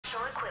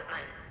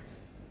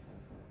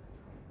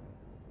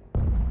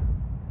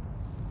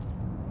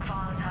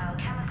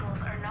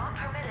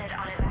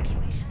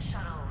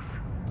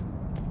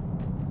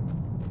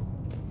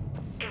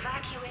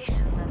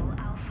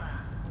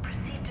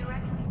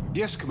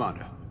Yes,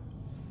 Commander.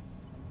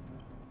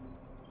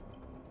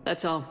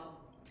 That's all.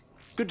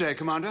 Good day,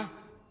 Commander.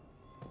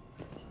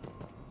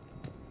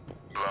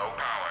 Low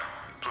power.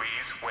 Please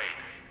wait.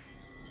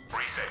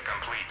 Reset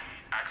complete.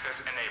 Access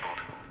enabled.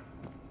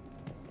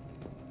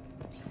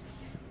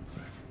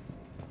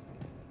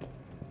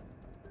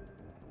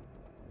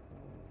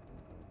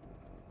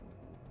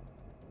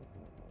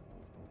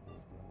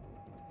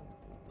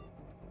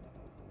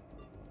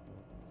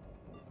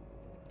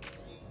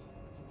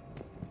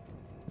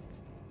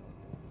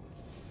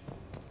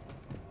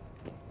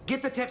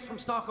 Get the techs from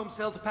Stockholm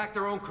Cell to pack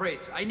their own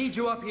crates. I need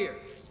you up here.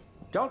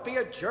 Don't be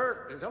a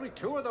jerk. There's only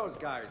 2 of those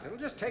guys. It'll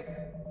just take...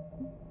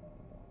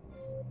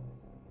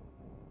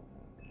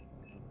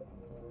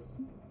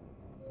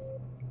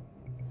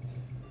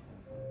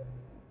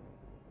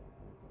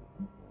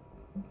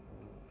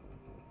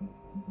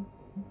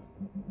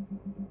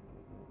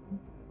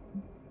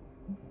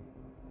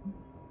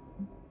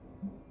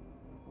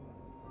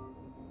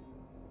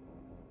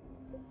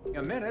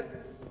 a minute.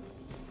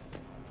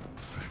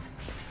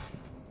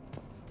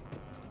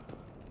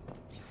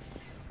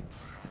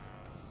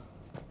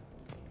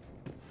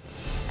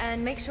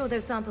 And make sure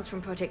those samples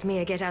from Project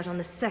Mia get out on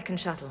the second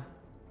shuttle.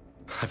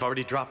 I've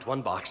already dropped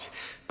 1 box.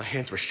 My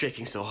hands were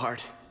shaking so hard.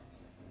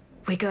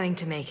 We're going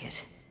to make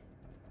it.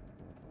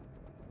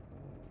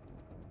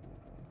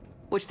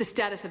 What's the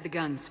status of the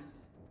guns?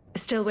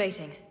 Still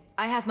waiting.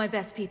 I have my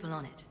best people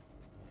on it.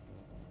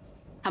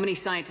 How many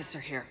scientists are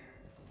here?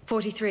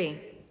 43,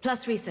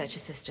 plus research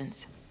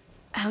assistants.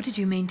 How did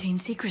you maintain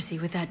secrecy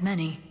with that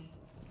many?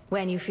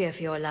 When you fear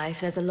for your life,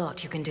 there's a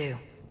lot you can do.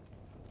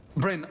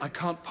 Bryn, I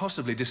can't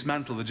possibly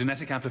dismantle the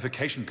genetic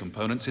amplification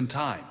components in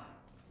time.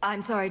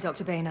 I'm sorry,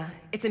 Dr. Boehner.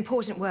 It's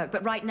important work,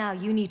 but right now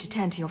you need to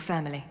tend to your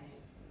family.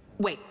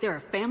 Wait, there are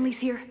families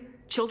here?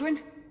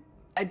 Children?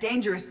 A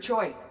dangerous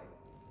choice.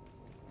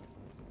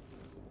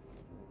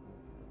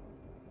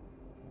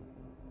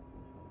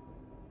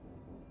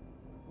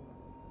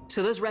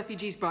 So those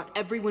refugees brought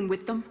everyone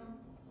with them?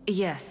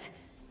 Yes.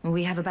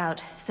 We have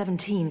about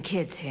 17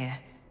 kids here.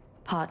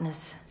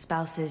 Partners,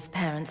 spouses,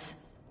 parents.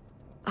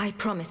 I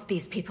promised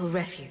these people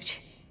refuge.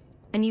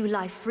 A new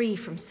life free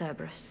from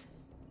Cerberus.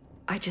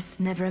 I just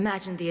never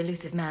imagined the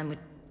elusive man would...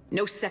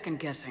 No second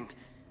guessing.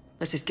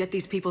 Let's just get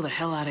these people the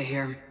hell out of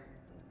here.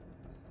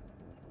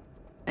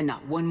 And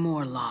not one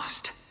more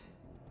lost.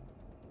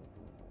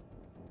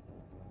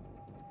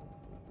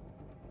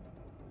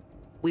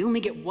 We only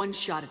get one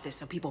shot at this,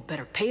 so people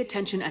better pay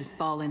attention and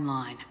fall in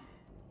line.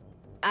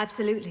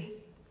 Absolutely.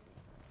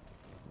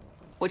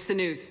 What's the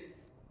news?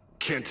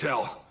 Can't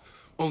tell.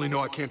 Only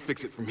know I can't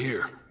fix it from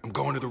here. I'm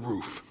going to the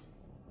roof.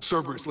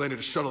 Cerberus landed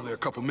a shuttle there a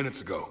couple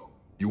minutes ago.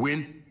 You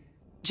in?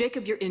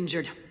 Jacob, you're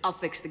injured. I'll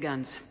fix the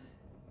guns.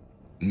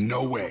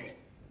 No way.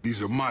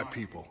 These are my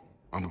people.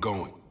 I'm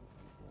going.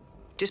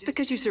 Just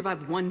because you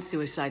survived one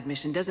suicide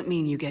mission doesn't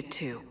mean you get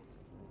 2.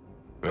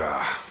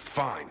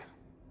 Fine.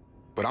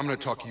 But I'm gonna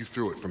talk you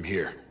through it from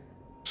here.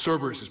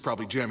 Cerberus is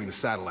probably jamming the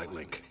satellite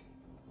link.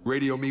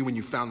 Radio me when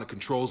you found the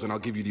controls and I'll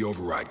give you the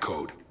override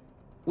code.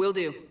 Will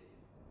do.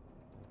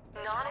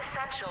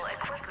 Non-essential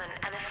equipment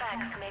and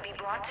effects may be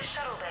brought to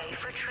Shuttle Bay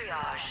for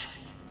triage.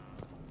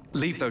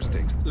 Leave those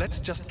things. Let's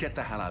just get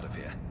the hell out of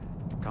here.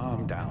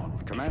 Calm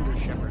down. Commander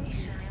Shepard's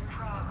here.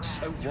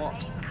 So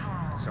what?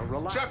 So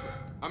relax. Shepard,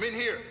 I'm in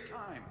here.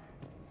 Time.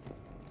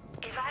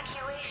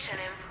 Evacuation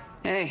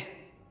Hey,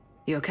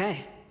 you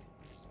okay?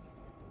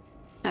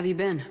 Have you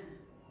been?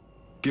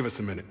 Give us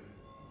a minute.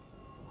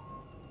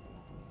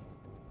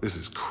 This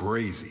is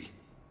crazy.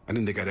 I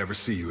didn't think I'd ever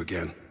see you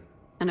again.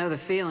 I know the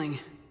feeling.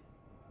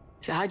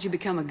 So how'd you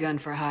become a gun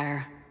for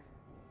hire?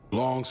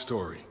 Long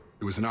story.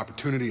 It was an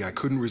opportunity I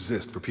couldn't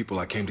resist for people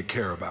I came to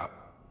care about.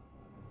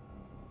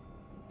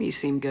 You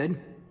seem good.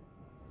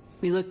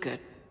 You look good.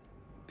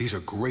 These are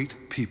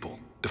great people,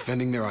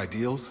 defending their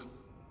ideals.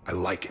 I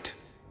like it.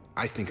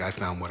 I think I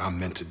found what I'm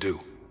meant to do.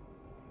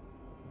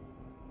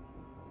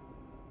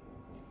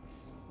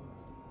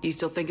 You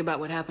still think about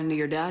what happened to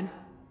your dad?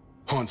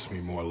 Haunts me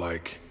more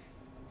like.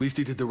 At least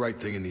he did the right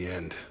thing in the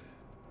end.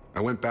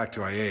 I went back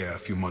to Iea a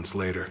few months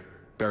later,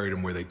 buried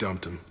him where they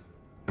dumped him,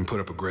 and put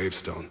up a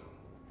gravestone.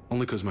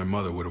 Only because my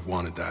mother would have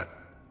wanted that.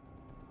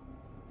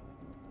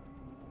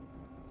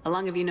 How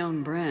long have you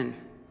known Bryn?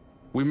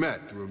 We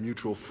met through a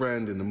mutual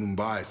friend in the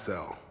Mumbai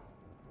cell.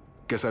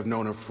 Guess I've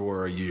known her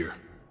for a year.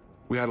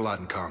 We had a lot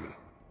in common.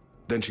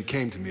 Then she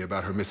came to me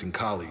about her missing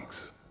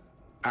colleagues.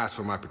 Asked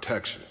for my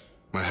protection,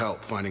 my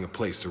help finding a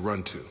place to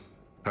run to.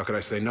 How could I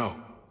say no?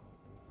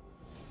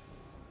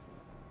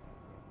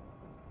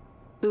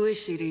 Who is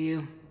she to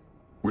you?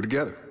 We're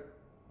together.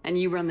 And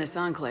you run this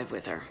enclave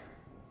with her.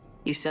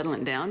 You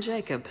settling down,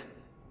 Jacob?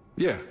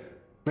 Yeah,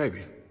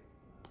 maybe.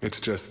 It's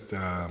just,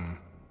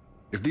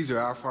 if these are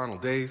our final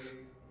days,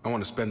 I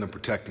want to spend them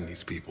protecting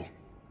these people.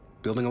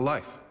 Building a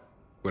life.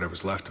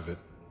 Whatever's left of it.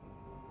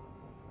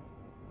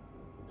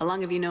 How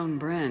long have you known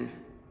Bryn?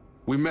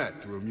 We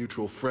met through a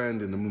mutual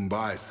friend in the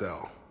Mumbai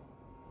cell.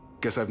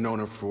 Guess I've known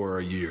her for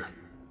a year.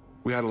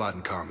 We had a lot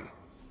in common.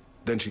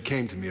 Then she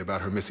came to me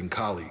about her missing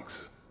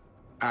colleagues.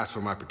 asked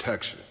for my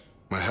protection,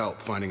 my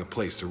help finding a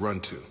place to run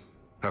to.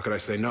 How could I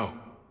say no?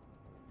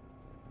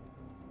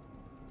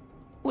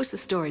 What's the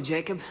story,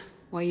 Jacob?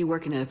 Why are you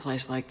working at a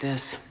place like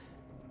this?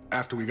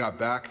 After we got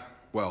back,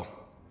 well,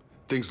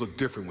 things look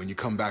different when you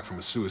come back from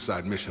a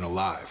suicide mission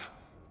alive.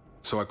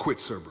 So I quit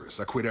Cerberus,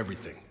 I quit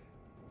everything.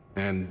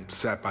 And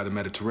sat by the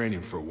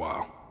Mediterranean for a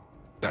while.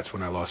 That's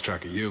when I lost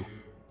track of you.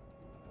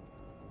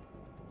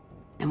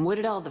 And what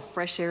did all the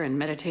fresh air and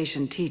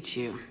meditation teach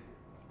you?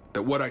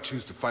 That what I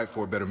choose to fight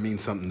for better mean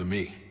something to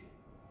me.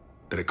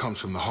 That it comes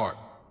from the heart.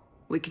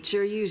 We could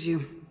sure use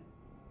you.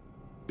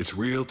 It's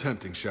real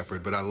tempting,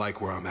 Shepard, but I like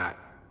where I'm at.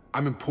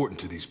 I'm important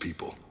to these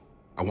people.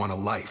 I want a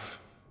life.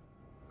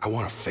 I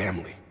want a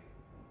family.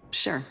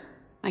 Sure,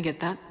 I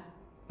get that.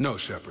 No,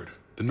 Shepard.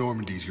 The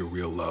Normandy's your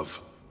real love.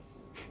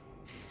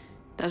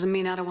 Doesn't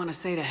mean I don't want to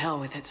say to hell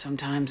with it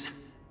sometimes.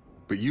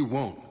 But you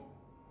won't.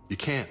 You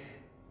can't.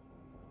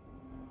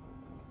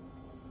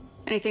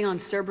 Anything on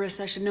Cerberus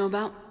I should know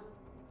about?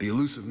 The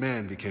elusive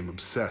man became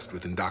obsessed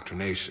with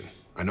indoctrination.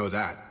 I know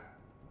that.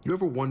 You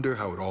ever wonder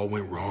how it all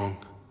went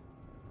wrong?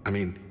 I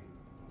mean,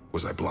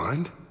 was I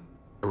blind?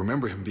 I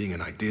remember him being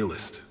an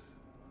idealist.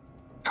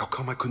 How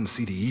come I couldn't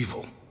see the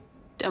evil?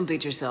 Don't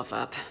beat yourself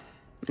up.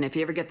 And if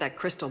you ever get that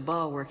crystal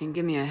ball working,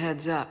 give me a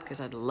heads up,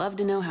 because I'd love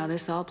to know how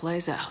this all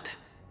plays out.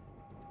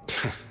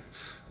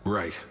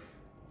 Right.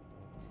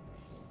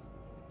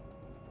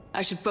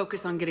 I should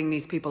focus on getting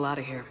these people out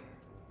of here.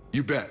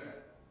 You bet.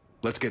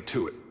 Let's get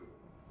to it.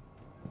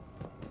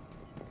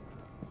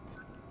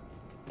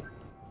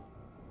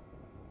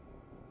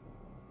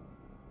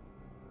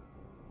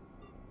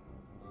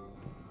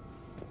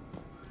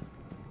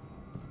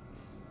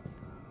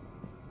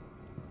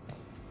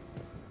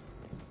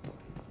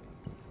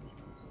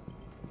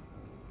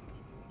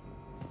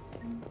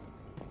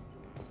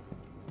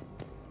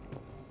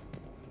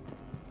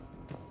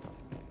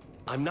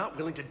 I'm not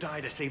willing to die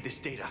to save this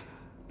data.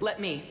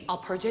 Let me. I'll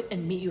purge it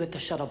and meet you at the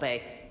shuttle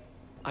bay.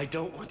 I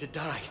don't want to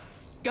die.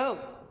 Go!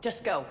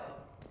 Just go.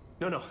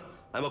 No,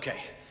 I'm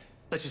okay.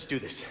 Let's just do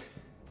this.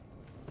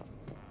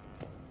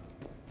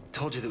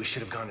 Told you that we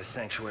should have gone to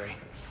Sanctuary.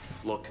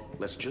 Look,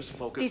 let's just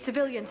focus. These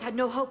civilians had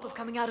no hope of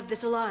coming out of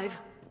this alive.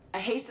 A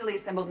hastily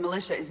assembled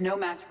militia is no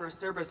match for a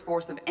Cerberus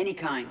force of any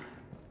kind.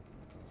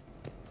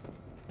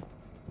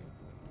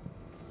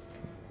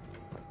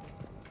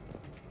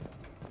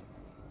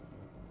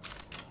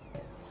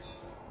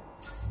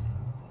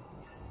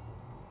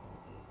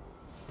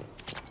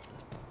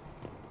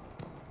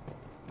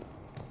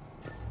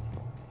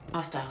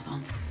 Hostiles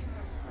on.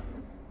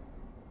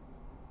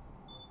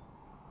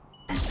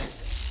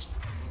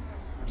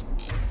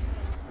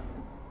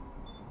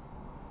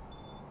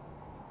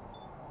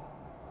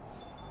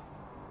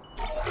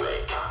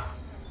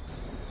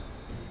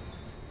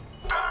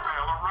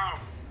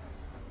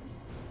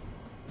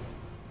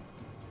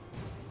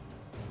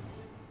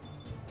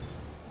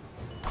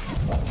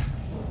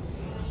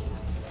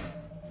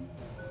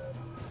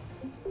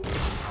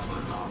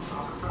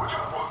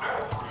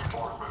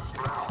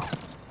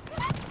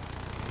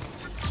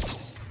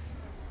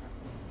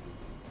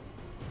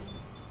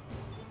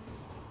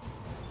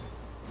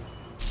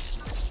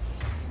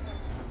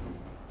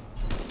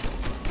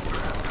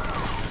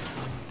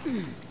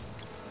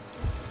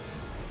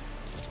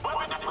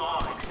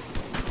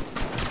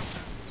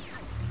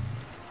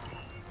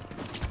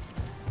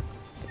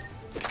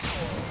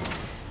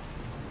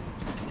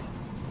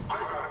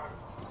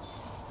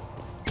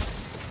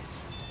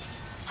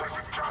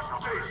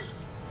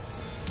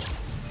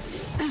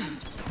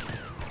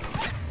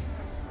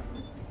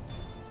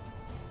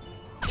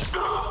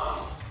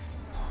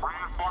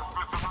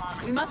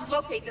 We must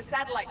locate the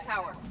satellite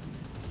tower.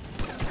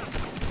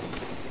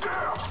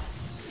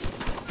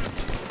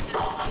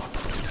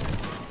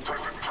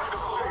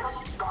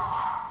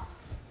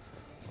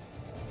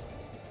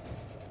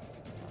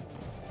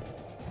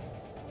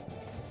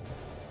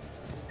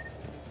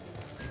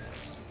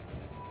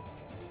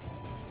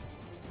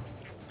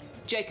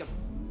 Jacob,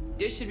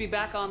 dish should be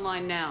back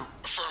online now.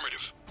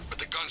 Affirmative, but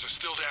the guns are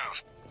still down.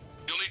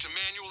 You'll need to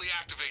manually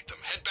activate them.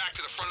 Head back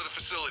to the front of the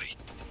facility.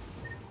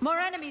 More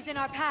enemies in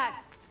our path.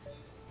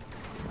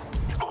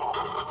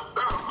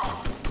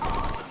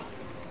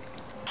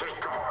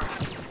 Take guard.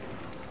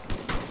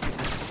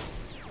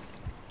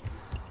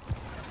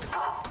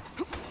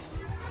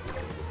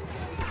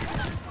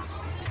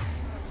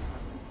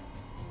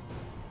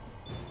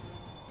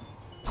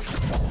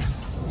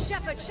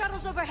 Shepard,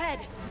 shuttles overhead.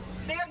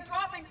 They are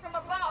dropping from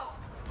above.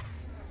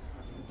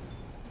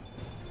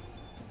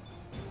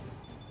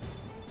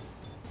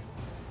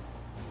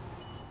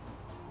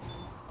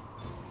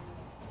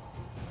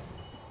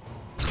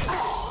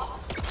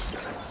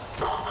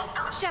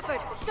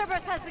 Shepard,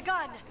 Cerberus has the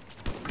gun.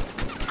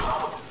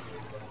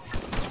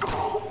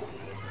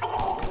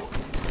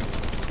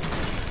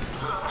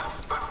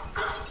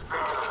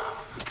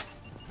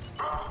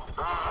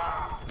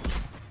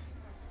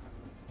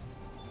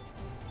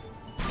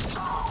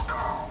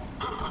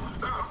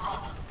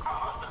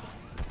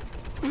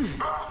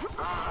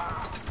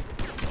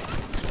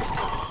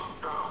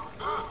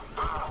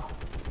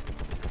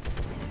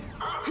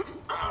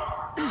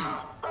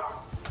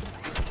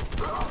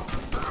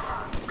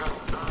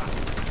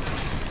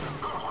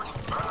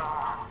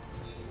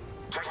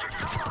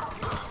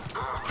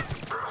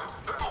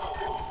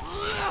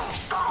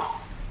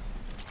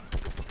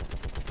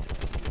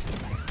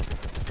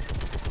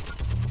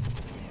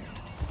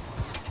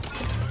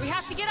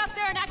 to get up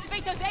there and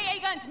activate those AA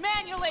guns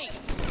manually!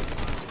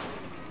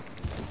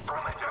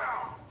 Friendly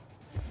down!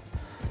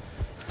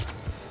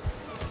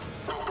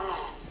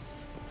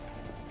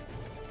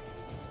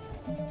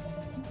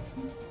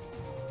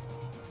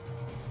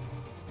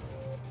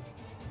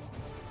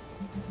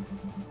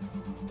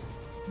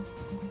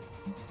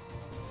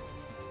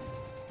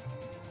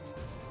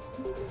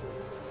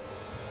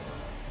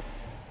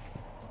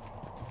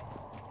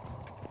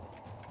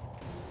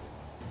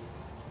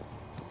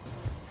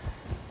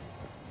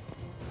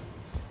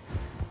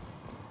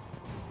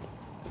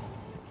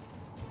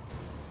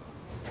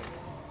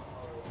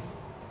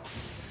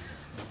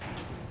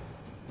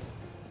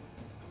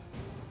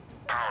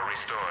 Power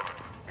restored.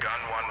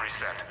 Gun 1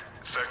 reset.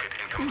 Circuit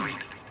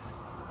incomplete.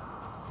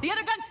 The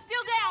other gun's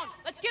still down!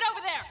 Let's get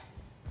over there!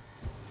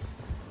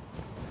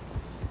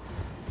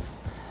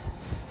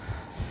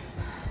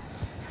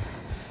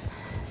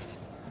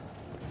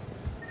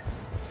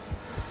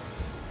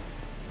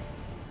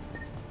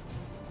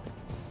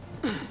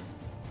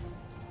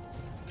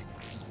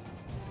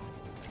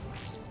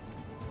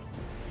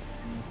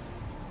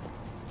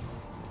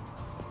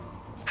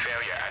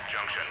 Failure at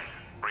junction.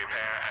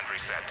 Repair and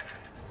reset.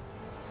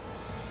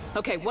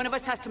 Okay, one of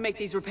us has to make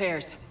these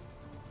repairs.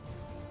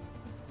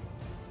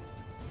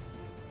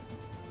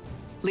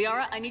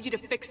 Liara, I need you to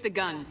fix the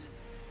guns.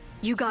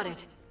 You got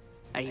it.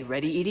 Are you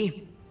ready,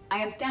 EDI? I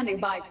am standing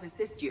by to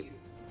assist you.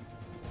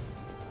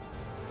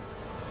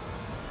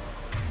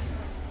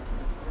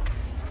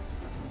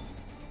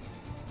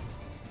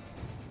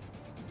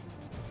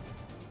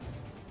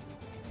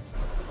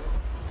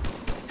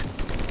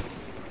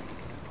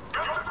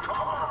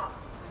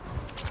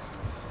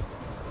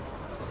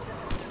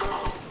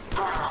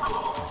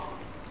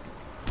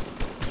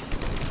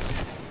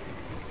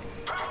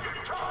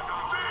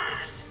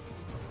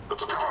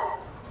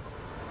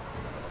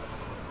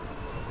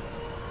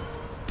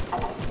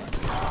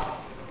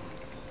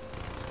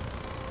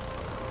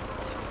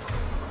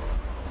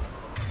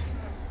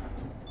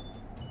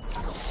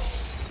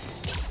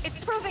 It's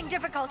proving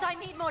difficult. I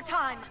need more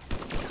time.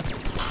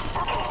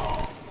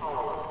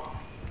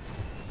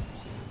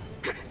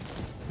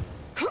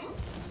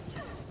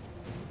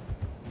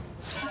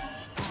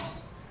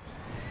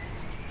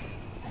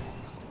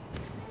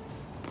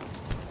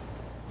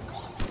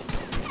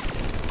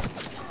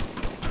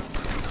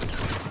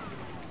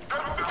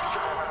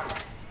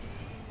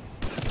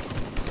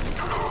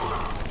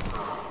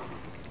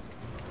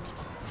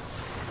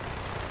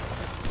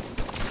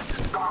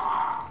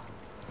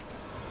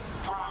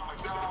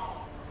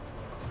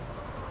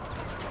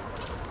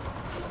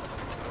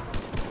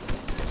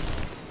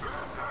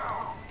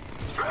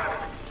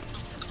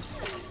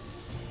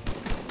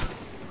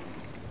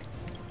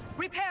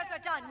 Repairs are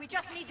done. We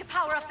just need to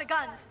power up the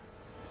guns.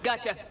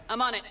 Gotcha.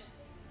 I'm on it.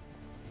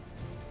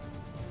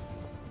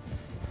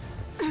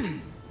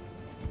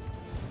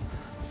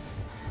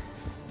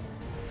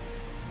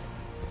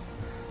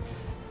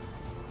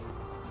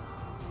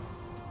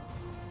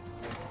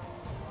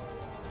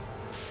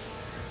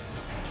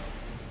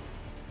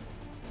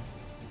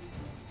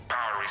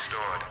 Power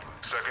restored.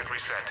 Circuit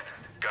reset.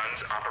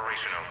 Guns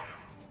operational.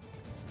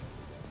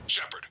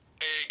 Shepard,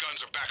 AA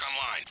guns are back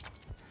online.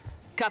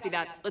 Copy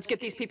that. Let's get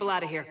these people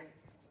out of here.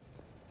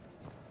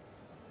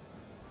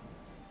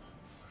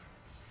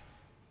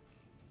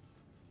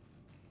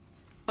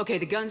 Okay,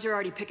 the guns are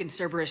already picking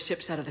Cerberus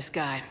ships out of the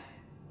sky.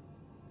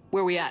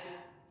 Where we at?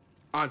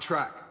 On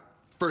track.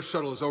 First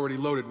shuttle is already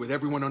loaded with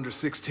everyone under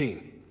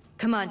 16.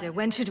 Commander,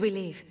 when should we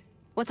leave?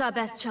 What's our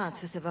best chance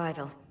for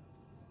survival?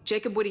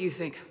 Jacob, what do you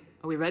think?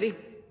 Are we ready?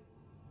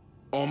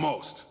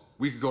 Almost.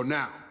 We could go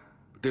now,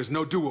 but there's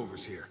no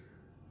do-overs here.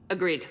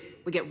 Agreed.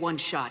 We get one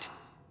shot.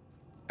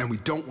 And we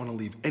don't want to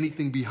leave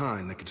anything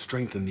behind that could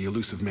strengthen the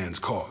elusive man's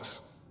cause.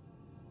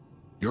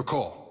 Your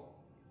call.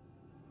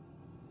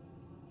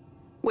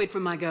 Wait for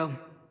my go.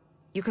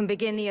 You can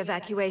begin the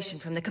evacuation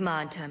from the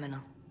command terminal.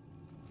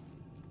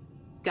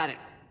 Got it.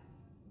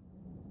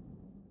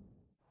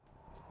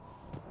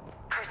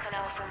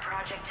 Personnel from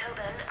Project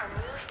Tobin are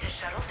moved to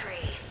Shuttle 3.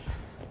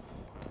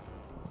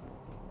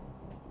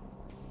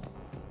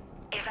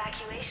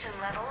 Evacuation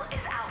level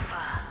is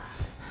Alpha.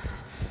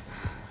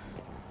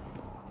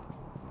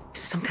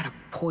 Some kind of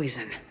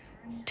poison.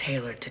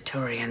 Tailored to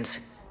Turians.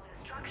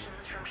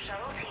 Instructions from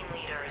shuttle team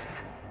leaders.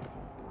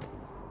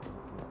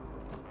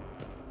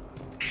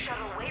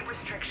 Shuttle weight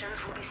restrictions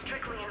will be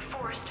strictly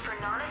enforced for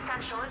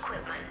non-essential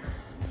equipment.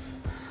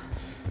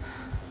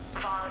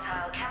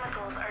 Volatile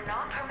chemicals are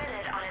not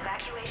permitted on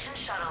evacuation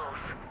shuttles.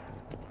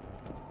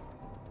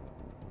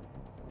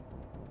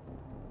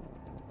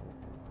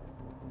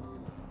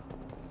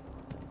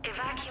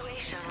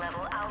 Evacuation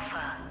level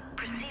Alpha.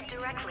 Proceed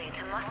directly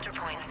to muster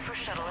points for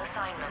shuttle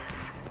assignments.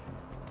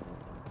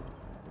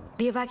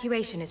 The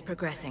evacuation is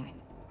progressing.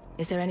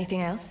 Is there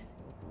anything else?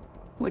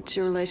 What's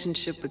your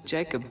relationship with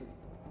Jacob?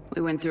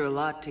 We went through a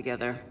lot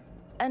together.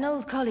 An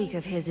old colleague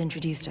of his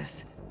introduced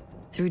us.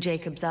 Through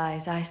Jacob's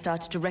eyes, I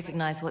started to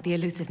recognize what the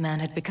elusive man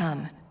had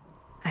become.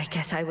 I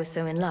guess I was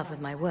so in love with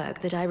my work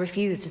that I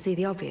refused to see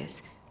the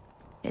obvious.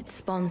 Its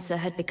sponsor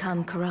had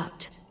become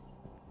corrupt.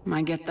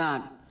 I get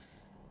that.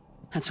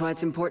 That's why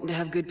it's important to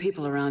have good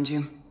people around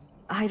you.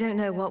 I don't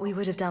know what we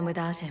would have done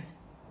without him.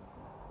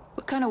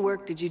 What kind of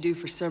work did you do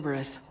for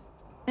Cerberus?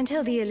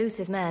 Until the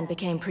elusive man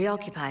became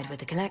preoccupied with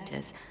the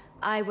collectors,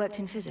 I worked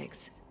in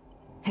physics.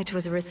 It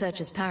was a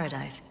researcher's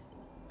paradise.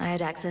 I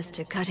had access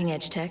to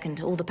cutting-edge tech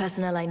and all the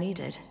personnel I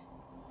needed.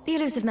 The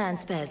elusive man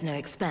spares no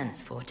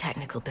expense for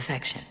technical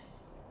perfection.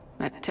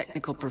 That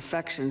technical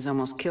perfection's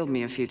almost killed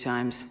me a few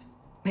times.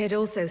 It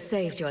also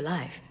saved your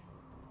life.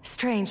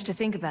 Strange to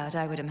think about,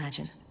 I would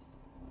imagine.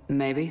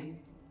 Maybe.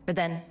 But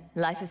then,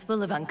 life is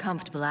full of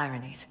uncomfortable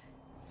ironies.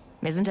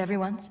 Isn't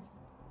everyone's?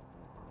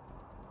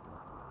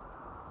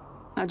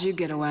 How'd you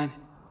get away?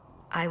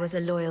 I was a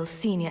loyal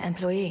senior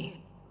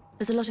employee.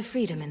 There's a lot of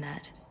freedom in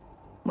that.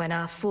 When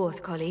our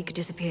fourth colleague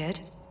disappeared,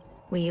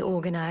 we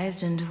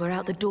organized and were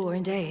out the door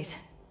in days.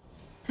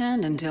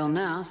 And until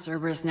now,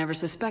 Cerberus never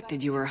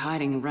suspected you were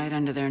hiding right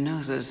under their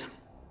noses.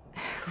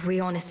 We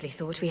honestly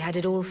thought we had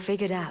it all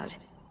figured out.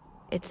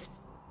 It's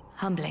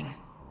humbling.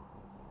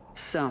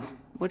 So,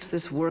 what's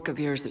this work of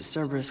yours that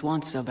Cerberus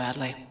wants so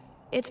badly?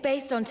 It's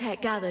based on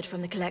tech gathered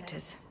from the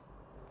collectors.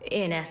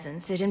 In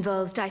essence, it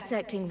involves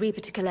dissecting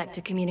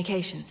Reaper-to-Collector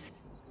communications.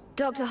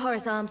 Dr.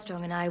 Horace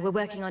Armstrong and I were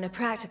working on a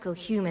practical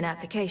human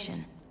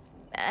application.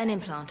 An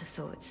implant of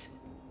sorts.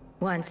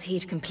 Once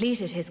he'd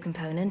completed his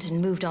component and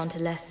moved on to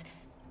less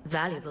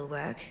valuable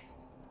work,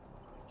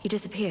 he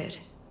disappeared.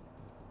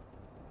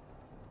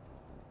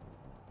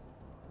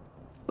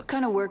 What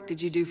kind of work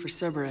did you do for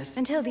Cerberus?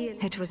 Until the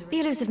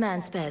elusive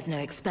man spares no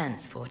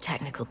expense for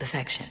technical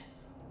perfection.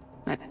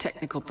 That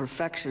technical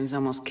perfection's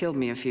almost killed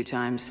me a few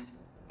times.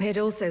 It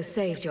also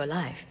saved your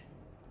life.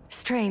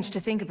 Strange to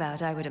think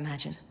about, I would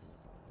imagine.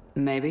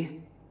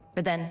 Maybe.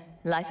 But then,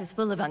 life is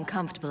full of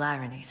uncomfortable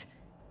ironies.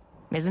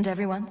 Isn't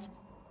everyone's?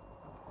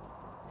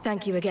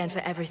 Thank you again for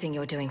everything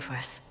you're doing for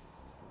us.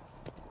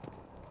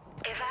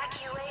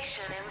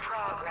 Evacuation in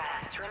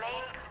progress.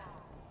 Remain...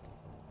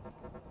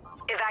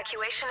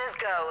 Evacuation is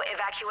go.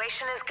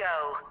 Evacuation is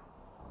go.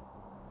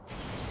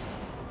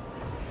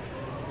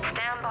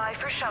 Stand by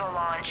for shuttle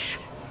launch.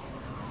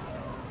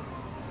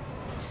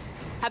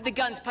 Have the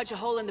guns punch a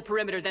hole in the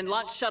perimeter, then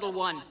launch Shuttle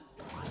 1.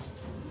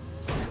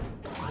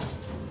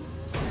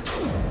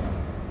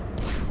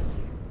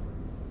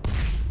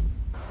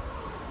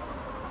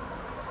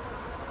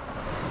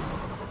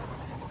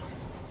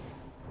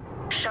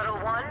 Shuttle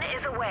 1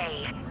 is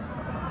away.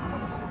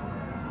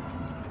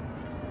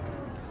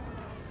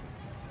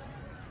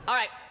 All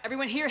right,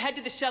 everyone here, head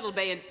to the shuttle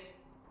bay and...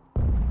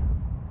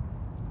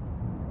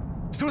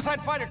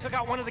 Suicide fighter took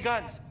out one of the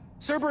guns.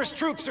 Cerberus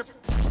troops are...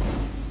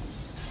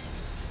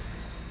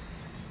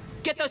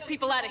 Get those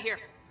people out of here.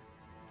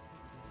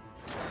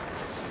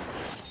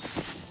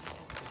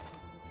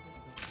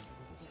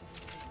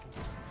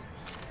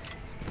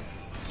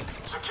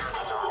 Secure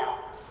the target.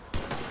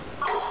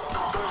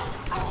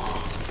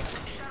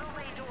 Shuttle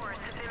bay doors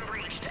have been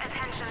breached.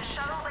 Attention,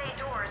 shuttle bay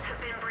doors have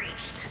been breached.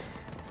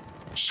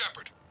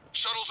 Shepard,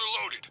 shuttles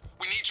are loaded.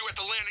 We need you at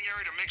the landing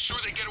area to make sure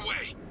they get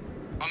away.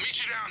 I'll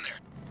meet you down there.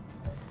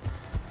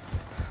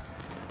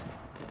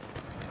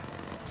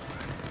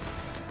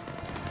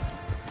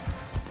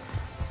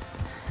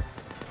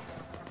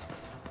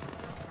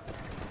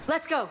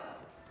 Let's go.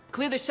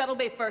 Clear the shuttle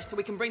bay first so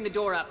we can bring the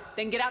door up.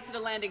 Then get out to the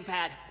landing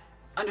pad.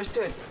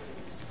 Understood.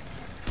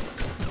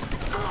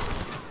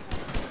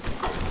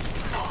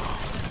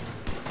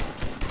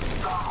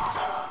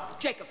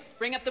 Jacob,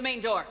 bring up the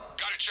main door.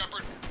 Got it,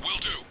 Shepard. Will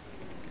do.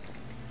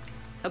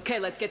 Okay,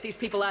 let's get these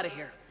people out of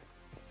here.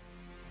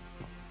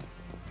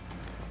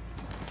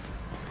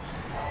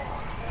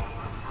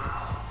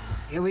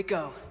 Here we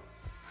go.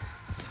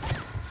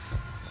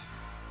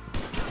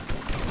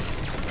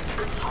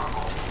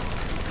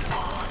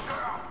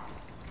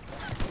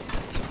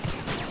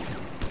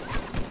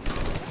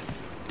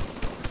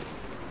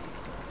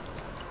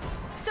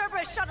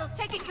 Cerberus shuttles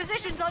taking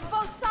positions on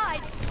both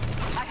sides.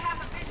 I have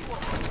a visual.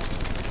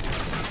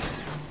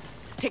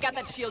 Take out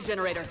that shield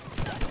generator.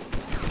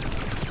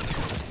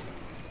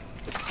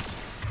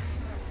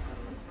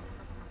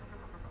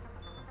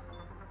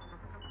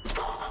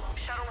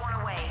 Shuttle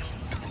 1 away.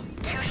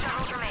 2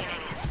 shuttles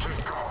remaining.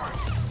 Keep going.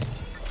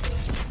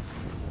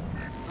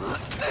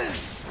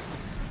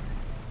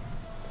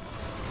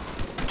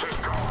 Keep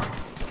going.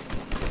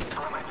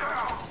 Coming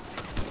down.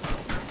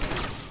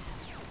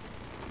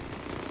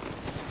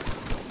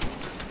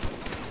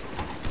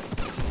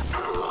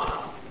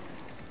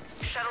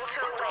 Shuttle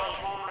 2 away.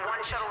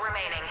 1 shuttle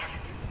remaining.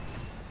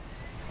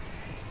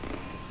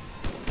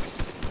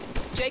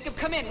 Jacob,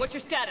 come in. What's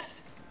your status?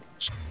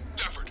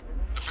 Shepard,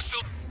 the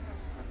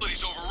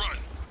facility's overrun.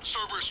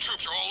 Cerberus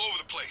troops are all over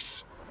the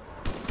place.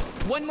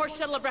 One more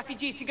shuttle of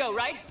refugees to go,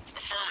 right?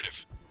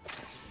 Affirmative.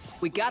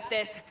 We got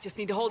this. Just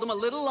need to hold them a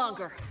little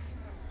longer.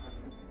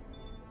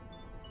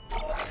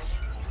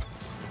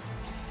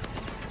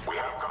 We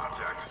have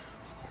contact.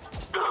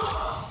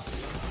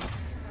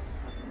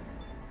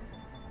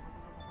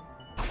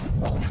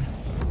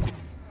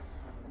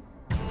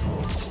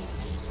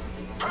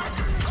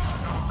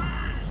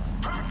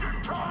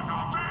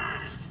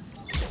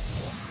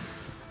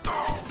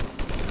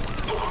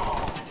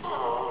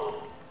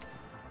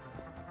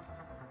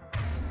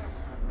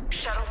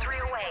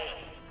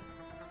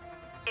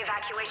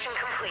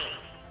 complete.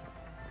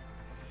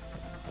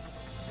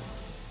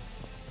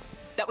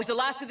 That was the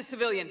last of the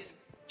civilians.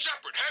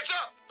 Shepard, heads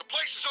up! The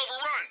place is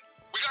overrun!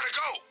 We gotta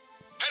go!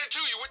 Headed to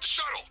you with the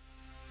shuttle!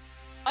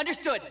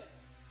 Understood.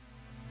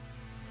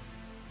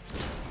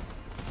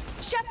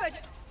 Shepard!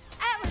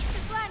 Atlas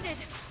has landed!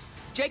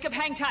 Jacob,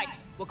 hang tight.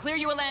 We'll clear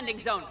you a landing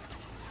zone.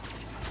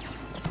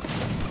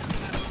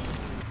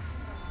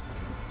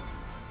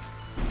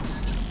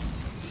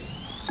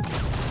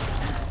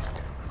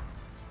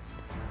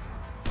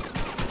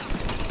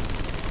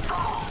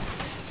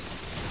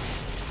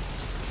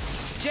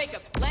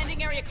 Jacob,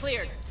 landing area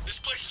cleared. This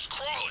place is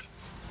crawling.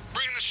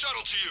 Bringing the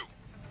shuttle to you.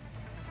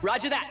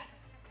 Roger that.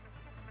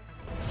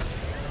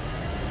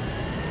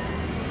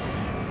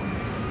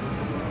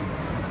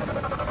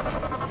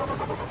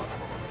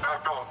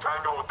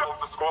 Tango,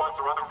 Delta squads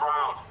are on the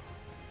ground.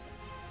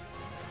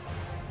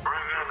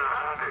 Bring in the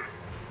handy.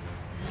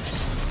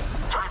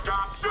 Take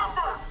down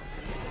Shepard!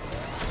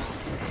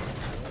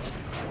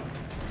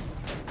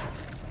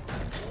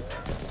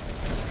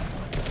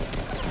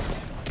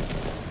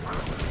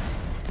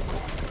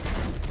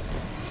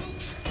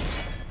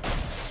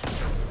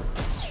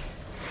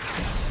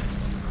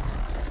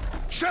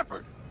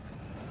 Shepard!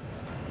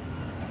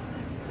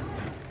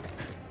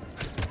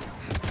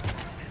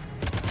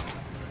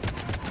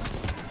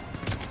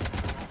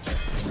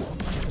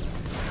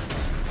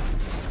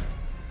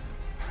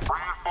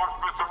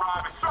 Reinforcements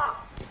arriving, sir!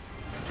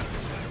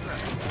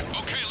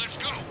 Okay, let's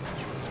go!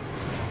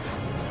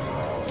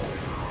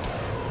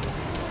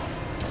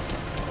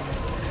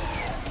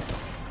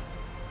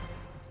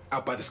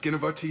 Out by the skin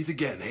of our teeth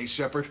again, hey,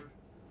 Shepard?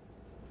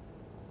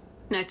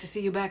 Nice to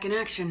see you back in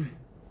action.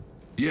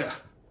 Yeah,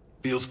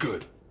 feels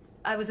good.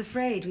 I was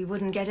afraid we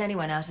wouldn't get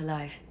anyone out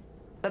alive.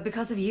 But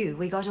because of you,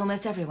 we got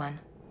almost everyone.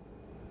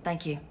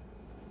 Thank you.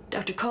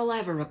 Dr. Cole, I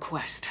have a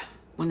request.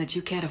 One that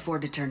you can't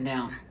afford to turn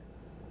down.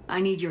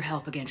 I need your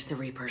help against the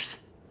Reapers.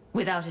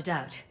 Without a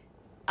doubt.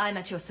 I'm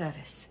at your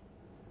service.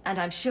 And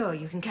I'm sure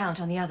you can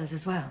count on the others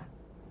as well.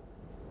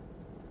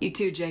 You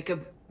too,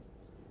 Jacob.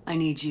 I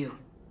need you.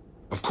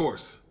 Of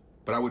course,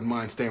 but I wouldn't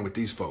mind staying with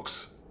these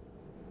folks.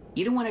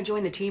 You don't want to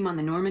join the team on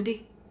the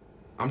Normandy?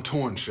 I'm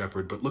torn,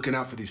 Shepard, but looking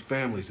out for these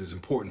families is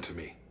important to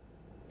me.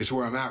 It's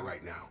where I'm at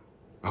right now.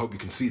 I hope you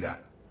can see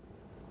that.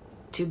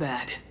 Too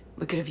bad.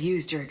 We could have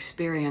used your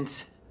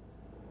experience.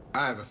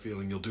 I have a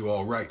feeling you'll do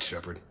all right,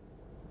 Shepard.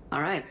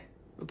 All right.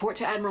 Report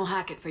to Admiral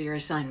Hackett for your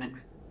assignment.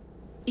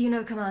 You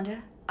know,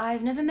 Commander,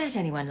 I've never met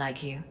anyone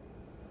like you.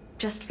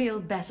 Just feel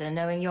better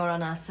knowing you're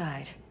on our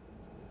side.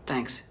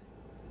 Thanks.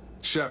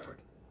 Shepard,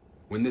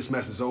 when this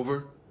mess is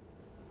over,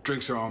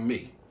 drinks are on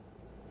me.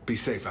 Be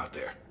safe out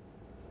there.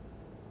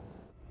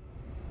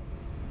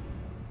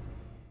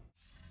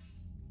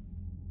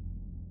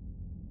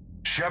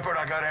 Shepard,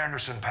 I got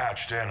Anderson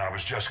patched in. I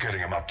was just getting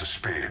him up to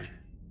speed.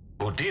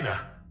 Udina?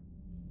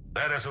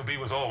 That SOB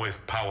was always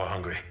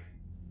power-hungry.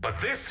 But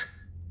this?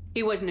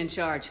 He wasn't in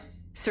charge.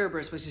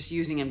 Cerberus was just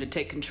using him to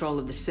take control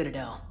of the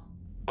Citadel.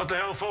 What the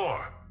hell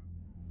for?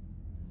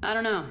 I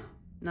don't know.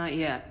 Not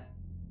yet.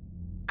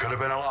 Could have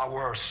been a lot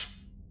worse.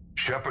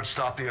 Shepard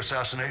stopped the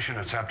assassination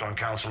attempt on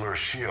Counselor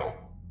Shield.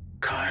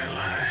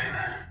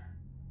 Kyline.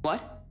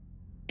 What?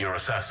 Your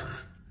assassin.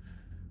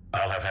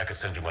 I'll have Hackett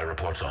send you my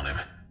reports on him.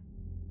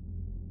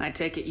 I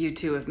take it you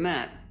two have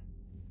met.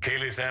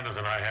 Kaylee Sanders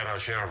and I had our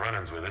share of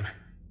run-ins with him.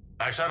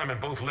 I shot him in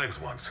both legs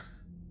once.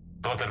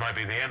 Thought that might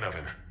be the end of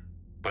him.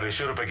 But he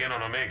showed up again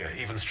on Omega,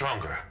 even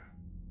stronger.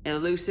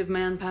 Elusive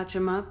man patch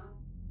him up?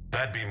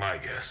 That'd be my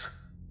guess.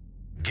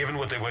 Given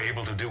what they were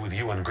able to do with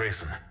you and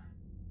Grayson.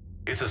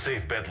 It's a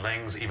safe bet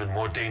Lang's even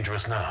more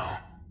dangerous now.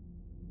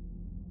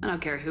 I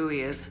don't care who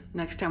he is.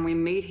 Next time we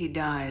meet, he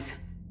dies.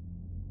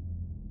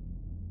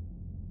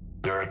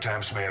 Their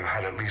attempts may have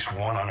had at least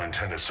one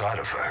unintended side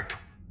effect.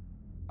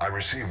 I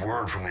received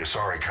word from the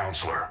Asari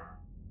Counselor.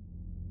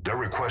 They're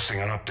requesting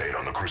an update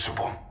on the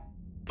Crucible.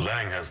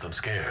 Lang has them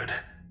scared.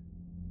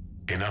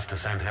 Enough to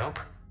send help?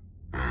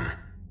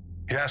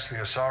 Yes, the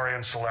Asari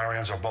and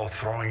Solarians are both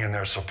throwing in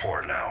their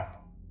support now.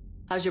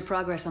 How's your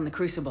progress on the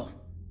Crucible?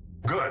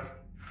 Good.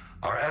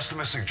 Our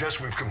estimates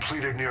suggest we've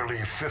completed nearly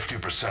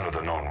 50% of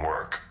the known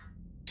work.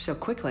 So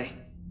quickly?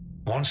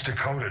 Once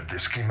decoded, the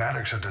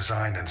schematics are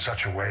designed in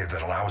such a way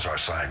that allows our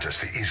scientists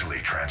to easily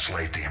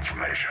translate the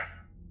information.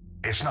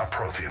 It's not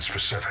Prothean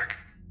specific.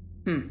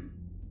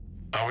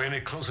 Are we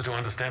any closer to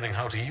understanding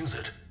how to use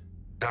it?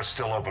 That's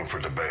still open for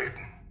debate.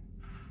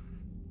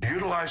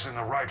 Utilized in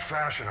the right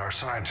fashion, our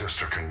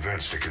scientists are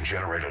convinced it can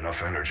generate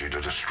enough energy to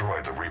destroy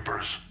the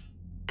Reapers.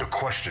 The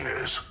question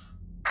is,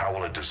 how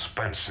will it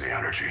dispense the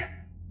energy?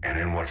 And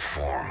in what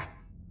form?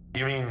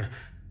 You mean,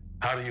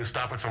 how do you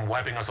stop it from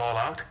wiping us all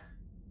out?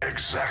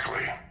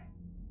 Exactly.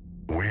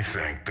 We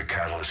think the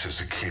catalyst is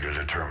the key to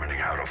determining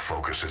how to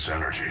focus its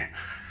energy,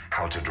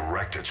 how to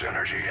direct its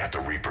energy at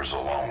the Reapers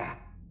alone.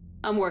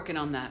 I'm working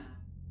on that.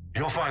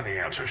 You'll find the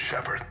answers,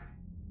 Shepard.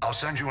 I'll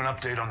send you an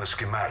update on the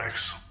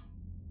schematics.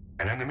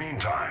 And in the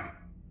meantime,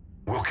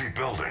 we'll keep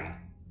building.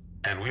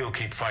 And we'll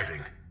keep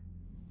fighting.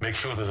 Make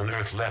sure there's an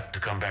Earth left to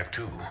come back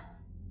to.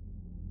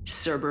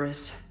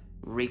 Cerberus.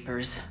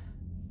 Reapers.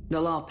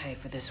 They'll all pay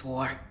for this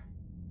war.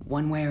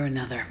 One way or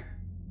another.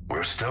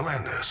 We're still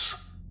in this.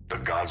 The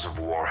gods of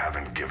war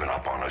haven't given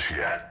up on us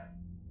yet.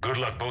 Good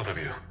luck, both of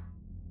you.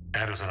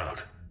 Anderson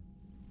out.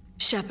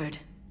 Shepard,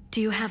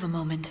 do you have a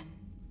moment?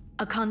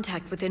 A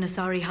contact within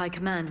Asari High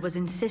Command was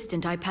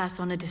insistent I pass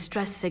on a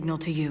distress signal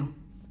to you.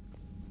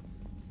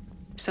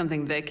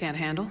 Something they can't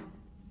handle?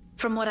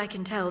 From what I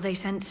can tell, they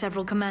sent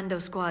several commando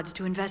squads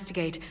to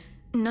investigate.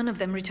 None of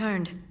them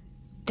returned.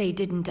 They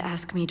didn't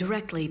ask me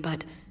directly,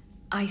 but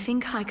I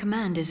think High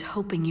Command is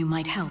hoping you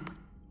might help.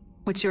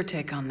 What's your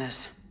take on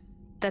this?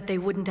 That they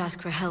wouldn't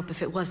ask for help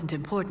if it wasn't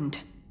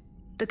important.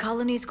 The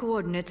colony's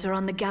coordinates are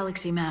on the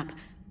galaxy map.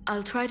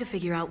 I'll try to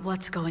figure out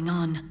what's going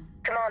on.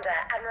 Commander,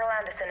 Admiral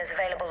Anderson is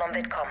available on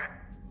VidCom.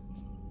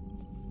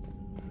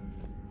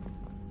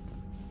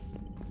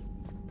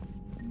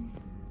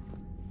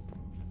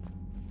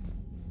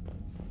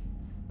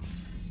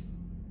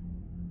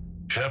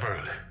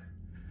 Shepard.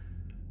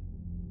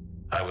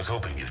 I was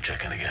hoping you'd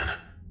check in again.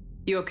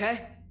 You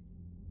okay?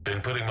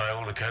 Been putting my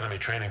old academy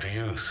training to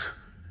use.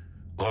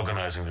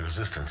 Organizing the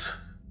resistance.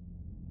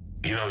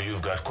 You know,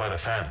 you've got quite a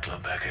fan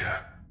club back here.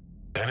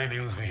 Any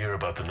news we hear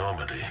about the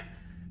Normandy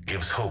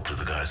gives hope to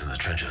the guys in the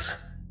trenches.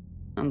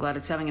 I'm glad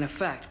it's having an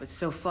effect, but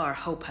so far,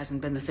 hope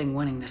hasn't been the thing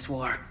winning this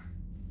war.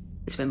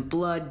 It's been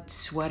blood,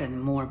 sweat,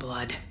 and more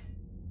blood.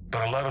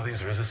 But a lot of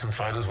these resistance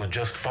fighters were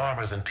just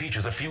farmers and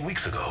teachers a few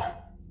weeks ago.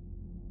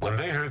 When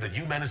they heard that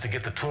you managed to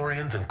get the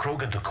Turians and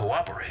Krogan to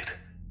cooperate,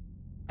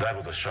 that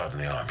was a shot in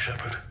the arm,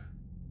 Shepard.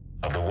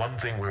 Of the one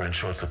thing we're in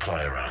short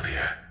supply around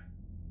here.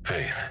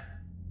 Faith.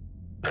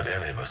 That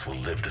any of us will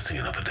live to see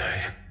another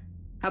day.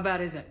 How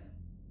bad is it?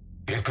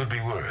 It could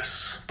be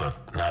worse,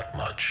 but not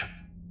much.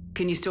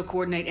 Can you still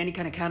coordinate any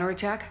kind of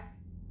counterattack?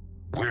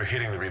 We're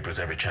hitting the Reapers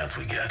every chance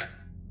we get.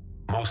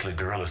 Mostly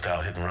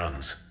guerrilla-style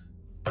hit-and-runs.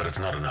 But it's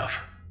not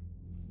enough.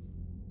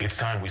 It's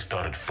time we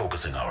started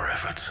focusing our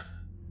efforts.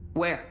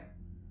 Where?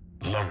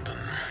 London.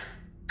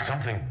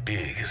 Something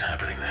big is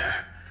happening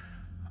there.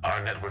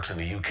 Our networks in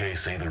the UK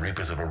say the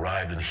Reapers have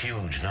arrived in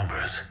huge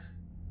numbers.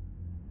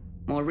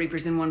 More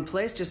Reapers in one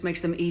place just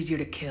makes them easier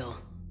to kill.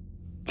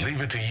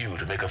 Leave it to you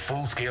to make a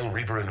full-scale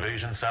Reaper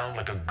invasion sound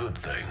like a good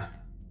thing.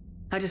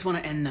 I just want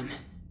to end them.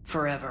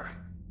 Forever.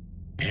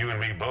 You and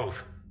me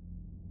both.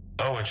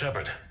 Oh, and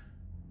Shepard.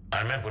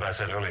 I meant what I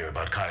said earlier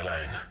about Kai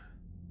Lang.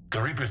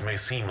 The Reapers may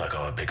seem like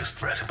our biggest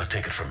threat, but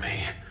take it from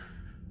me.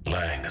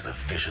 Lang is a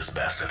vicious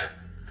bastard.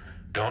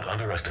 Don't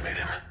underestimate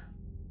him.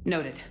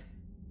 Noted.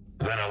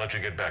 Then I'll let you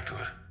get back to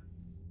it.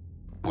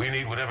 We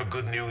need whatever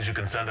good news you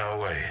can send our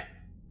way.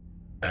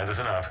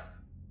 Anderson out.